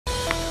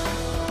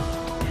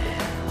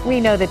We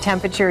know the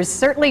temperatures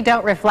certainly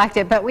don't reflect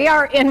it, but we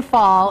are in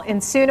fall,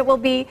 and soon it will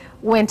be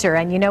winter,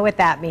 and you know what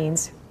that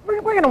means.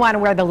 We're going to want to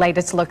wear the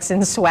latest looks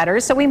in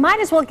sweaters, so we might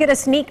as well get a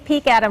sneak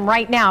peek at them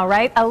right now,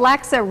 right?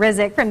 Alexa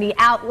Rizik from the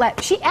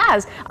Outlet. She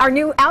is our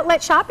new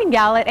outlet shopping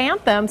gal at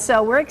Anthem,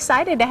 so we're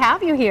excited to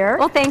have you here.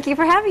 Well, thank you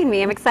for having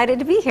me. I'm excited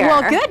to be here.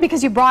 Well, good,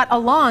 because you brought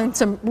along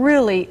some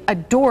really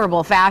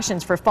adorable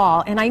fashions for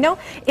fall, and I know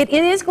it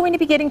is going to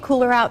be getting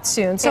cooler out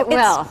soon. So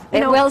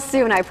it will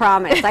soon, I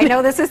promise. I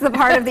know this is the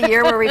part of the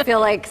year where we feel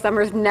like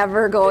summer's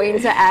never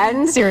going to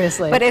end.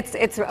 Seriously. But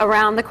it's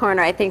around the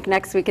corner. I think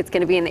next week it's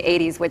going to be in the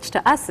 80s, which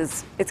to us is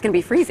it's going to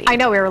be freezing. I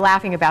know, we were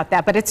laughing about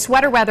that, but it's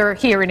sweater weather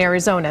here in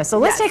Arizona. So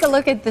let's take a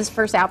look at this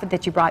first outfit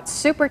that you brought.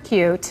 Super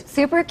cute.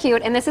 Super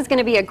cute, and this is going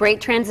to be a great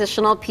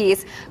transitional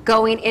piece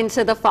going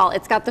into the fall.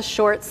 It's got the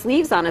short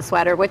sleeves on a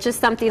sweater, which is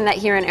something that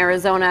here in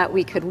Arizona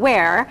we could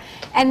wear.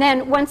 And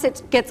then once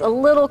it gets a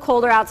little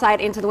colder outside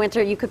into the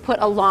winter, you could put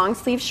a long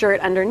sleeve shirt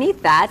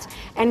underneath that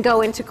and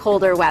go into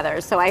colder weather.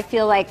 So I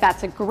feel like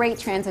that's a great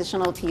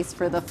transitional piece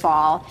for the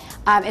fall.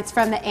 It's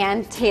from the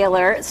Ann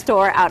Taylor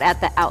store out at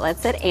the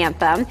outlets at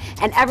Anthem.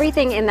 And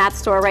everything in that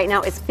store right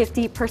now is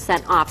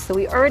 50% off. So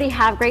we already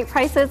have great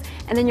prices,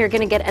 and then you're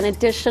going to get an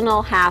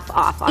additional half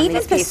off on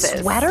these pieces. Even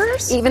the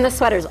sweaters? Even the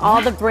sweaters.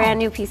 All the brand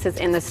new pieces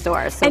in the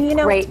store. So and you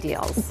know, great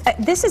deals.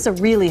 This is a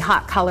really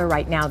hot color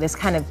right now, this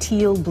kind of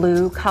teal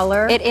blue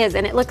color. It is,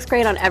 and it looks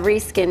great on every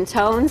skin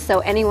tone, so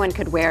anyone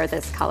could wear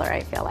this color,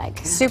 I feel like.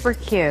 Super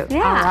cute.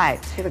 Yeah. All right.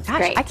 It looks gosh,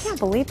 great. I can't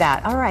believe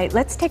that. All right,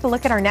 let's take a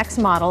look at our next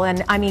model.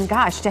 And I mean,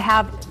 gosh, to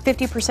have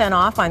 50%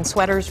 off on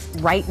sweaters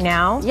right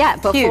now. Yeah,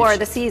 before huge.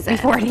 The season.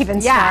 Before it even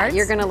starts. Yeah,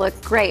 you're going to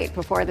look great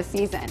before the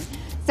season.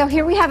 So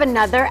here we have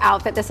another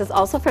outfit. This is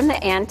also from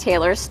the Ann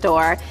Taylor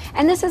store,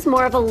 and this is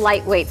more of a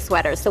lightweight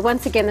sweater. So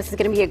once again, this is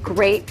going to be a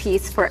great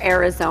piece for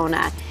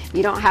Arizona.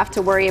 You don't have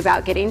to worry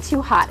about getting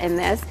too hot in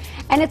this.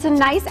 And it's a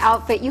nice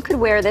outfit. You could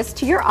wear this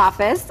to your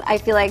office, I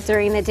feel like,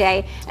 during the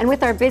day. And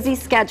with our busy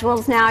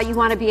schedules now, you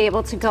want to be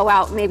able to go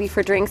out maybe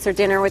for drinks or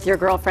dinner with your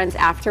girlfriends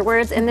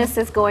afterwards. And this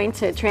is going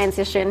to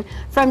transition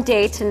from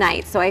day to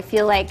night. So I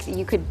feel like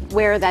you could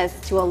wear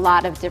this to a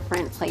lot of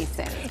different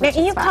places. Now,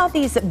 you call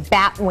these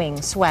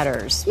batwing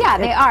sweaters. Yeah,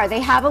 they are. They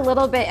have a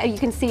little bit, you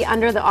can see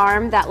under the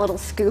arm, that little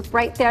scoop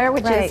right there,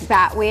 which is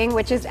batwing,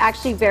 which is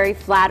actually very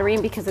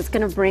flattering because it's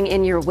going to bring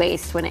in your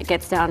waist when it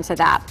gets down to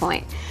that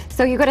point.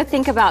 So you got to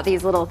think about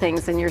these little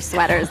things in your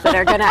sweaters that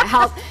are going to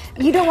help.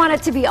 You don't want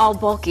it to be all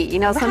bulky. You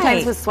know,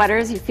 sometimes with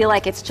sweaters you feel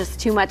like it's just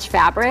too much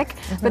fabric,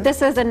 but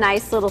this is a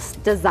nice little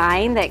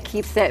design that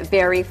keeps it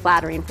very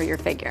flattering for your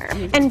figure.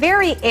 And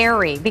very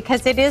airy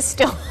because it is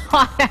still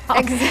hot out.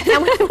 Exactly.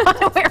 And we want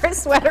to wear a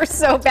sweater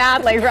so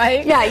badly,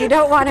 right? Yeah, you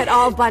don't want it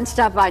all bunched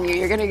up on you.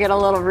 You're going to get a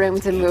little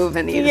room to move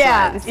in these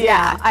ones.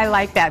 Yeah, I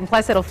like that. And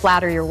plus it'll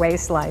flatter your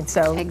waistline,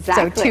 so,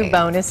 so two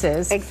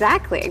bonuses.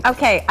 Exactly.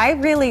 Okay, I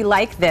really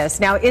like this.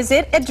 Now, is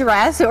it a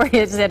dress or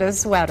is it a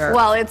sweater?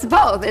 Well, it's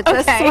both. It's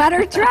a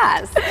sweater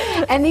dress.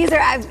 And these are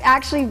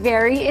actually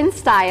very in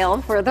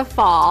style for the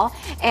fall.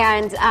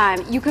 And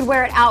you could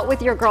wear it out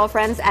with your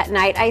girlfriends at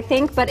night, I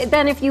think. But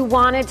then if you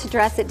wanted to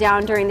dress it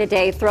down during the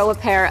day, throw a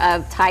pair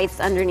of tights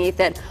underneath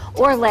it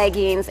or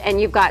leggings,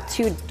 and you've got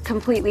two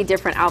completely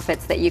different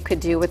outfits that you could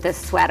do with this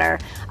sweater.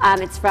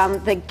 It's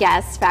from the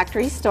Guess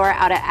factory store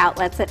out at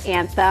outlets at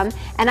Anthem,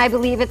 and I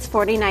believe it's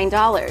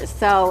 $49.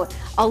 So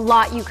a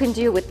lot you can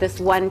do with this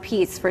one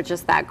piece for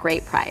just that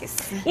great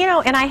price. You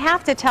know, and I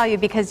have to tell you,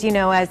 because, you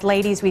know, as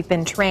ladies, we've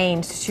been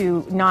trained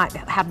to not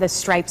have the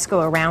stripes go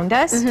around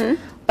us.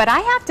 But I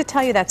have to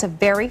tell you, that's a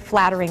very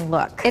flattering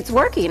look. It's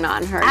working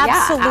on her.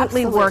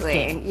 Absolutely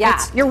working.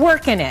 Yeah. You're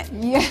working it.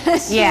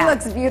 Yes, she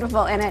looks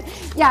beautiful in it.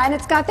 Yeah, and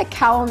it's got the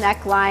cowl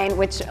neckline,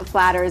 which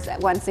flatters,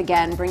 once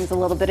again, brings a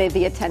little bit of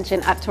the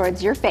attention up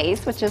towards your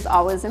face, which is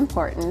always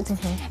important.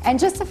 And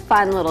just a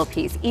fun little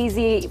piece.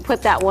 Easy,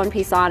 put that one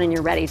piece on and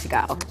you're ready to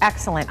go.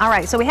 Excellent. All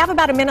right, so we have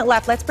about a minute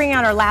left. Let's bring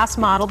out our last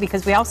model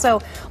because we also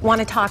want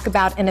to talk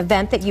about an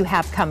event that you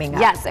have coming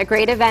up. Yes, a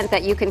great event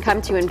that you can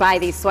come to and buy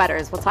these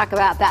sweaters. We'll talk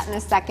about that in a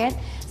second.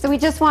 So we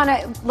just want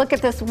to look at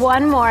this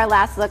one more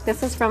last look.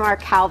 This is from our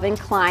Calvin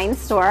Klein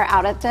store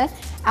out at the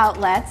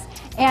outlets,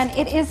 and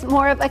it is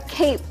more of a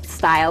cape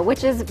style,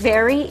 which is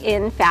very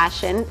in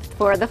fashion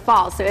for the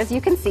fall. So as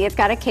you can see, it's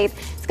got a cape.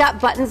 It's got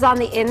buttons on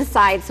the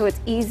inside, so it's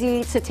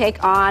easy to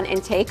take on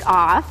and take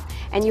off.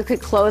 And you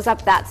could close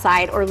up that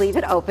side or leave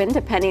it open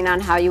depending on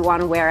how you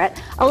want to wear it.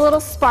 A little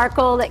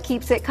sparkle that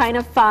keeps it kind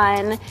of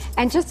fun,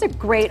 and just a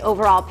great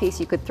overall piece.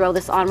 You could throw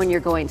this on when you're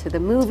going to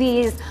the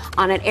movies,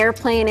 on an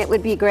airplane it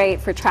would be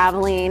great for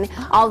traveling,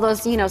 all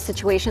those, you know,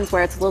 situations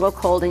where it's a little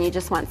cold and you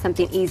just want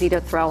something easy to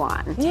throw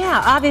on.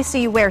 Yeah,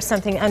 obviously you wear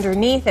something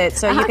underneath it,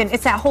 so you can,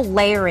 it's that whole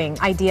layering,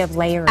 idea of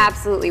layering.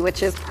 Absolutely,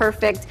 which is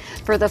perfect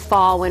for the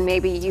fall when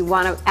maybe you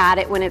want to add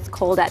it when it's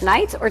cold at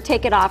night or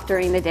take it off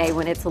during the day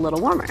when it's a little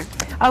warmer.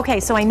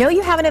 Okay, so I know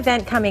you have an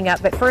event coming up,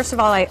 but first of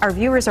all, our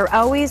viewers are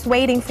always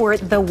waiting for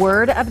the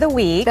word of the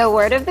week. The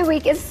word of the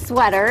week is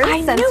sweaters.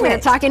 Since we're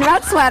talking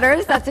about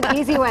sweaters, that's an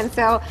easy one.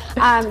 So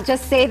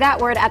just say that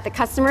word at the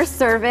customer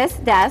service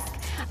desk.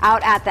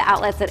 out at the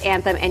outlets at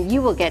Anthem, and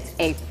you will get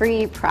a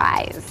free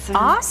prize.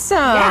 Awesome.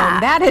 Yeah.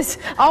 That is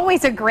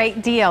always a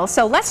great deal.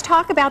 So let's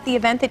talk about the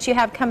event that you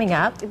have coming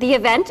up. The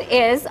event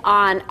is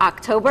on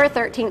October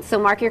 13th, so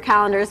mark your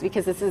calendars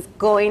because this is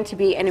going to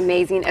be an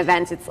amazing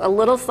event. It's a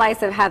little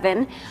slice of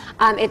heaven.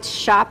 It's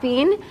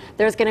shopping,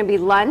 there's going to be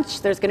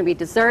lunch, there's going to be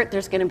dessert,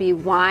 there's going to be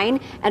wine,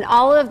 and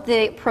all of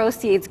the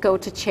proceeds go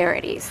to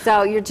charity.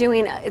 So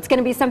it's going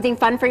to be something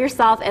fun for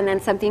yourself and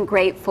then something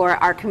great for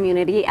our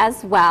community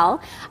as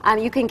well.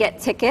 You can get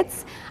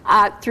tickets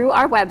through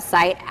our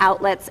website,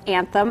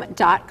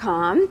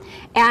 outletsanthem.com,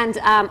 and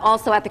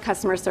also at the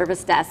customer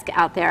service desk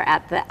out there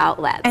at the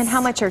outlets. And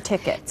how much are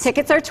tickets?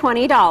 Tickets are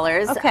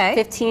 $20. Okay.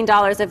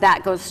 $15 of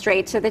that goes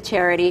straight to the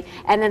charity,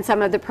 and then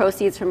some of the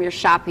proceeds from your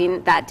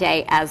shopping that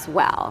day as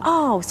well.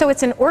 Oh, so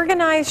it's an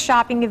organized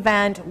shopping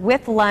event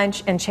with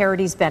lunch and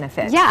charities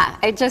benefit. Yeah,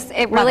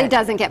 it really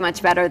doesn't get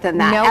much better than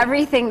that. Nope.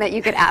 Everything that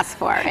you could ask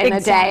for in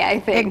a day, I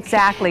think.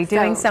 Exactly,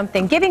 doing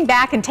something, giving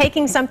back and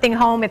taking something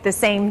home at the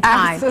same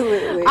time.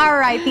 Absolutely. All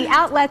right, the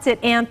outlets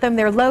at Anthem,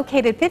 they're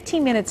located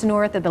 15 minutes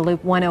north of the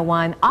Loop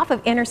 101 off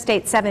of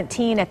Interstate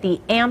 17 at the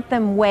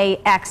Anthem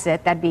Way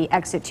exit. That'd be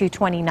exit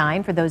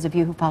 229 for those of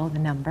you who follow the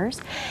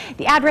numbers.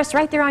 The address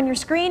right there on your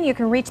screen. You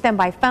can reach them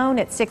by phone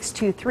at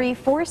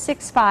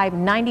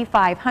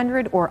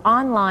 623-465-9500 or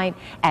online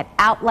at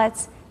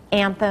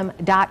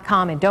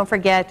outletsanthem.com. And don't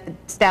forget,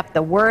 Steph,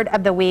 the word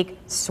of the week,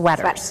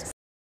 sweaters.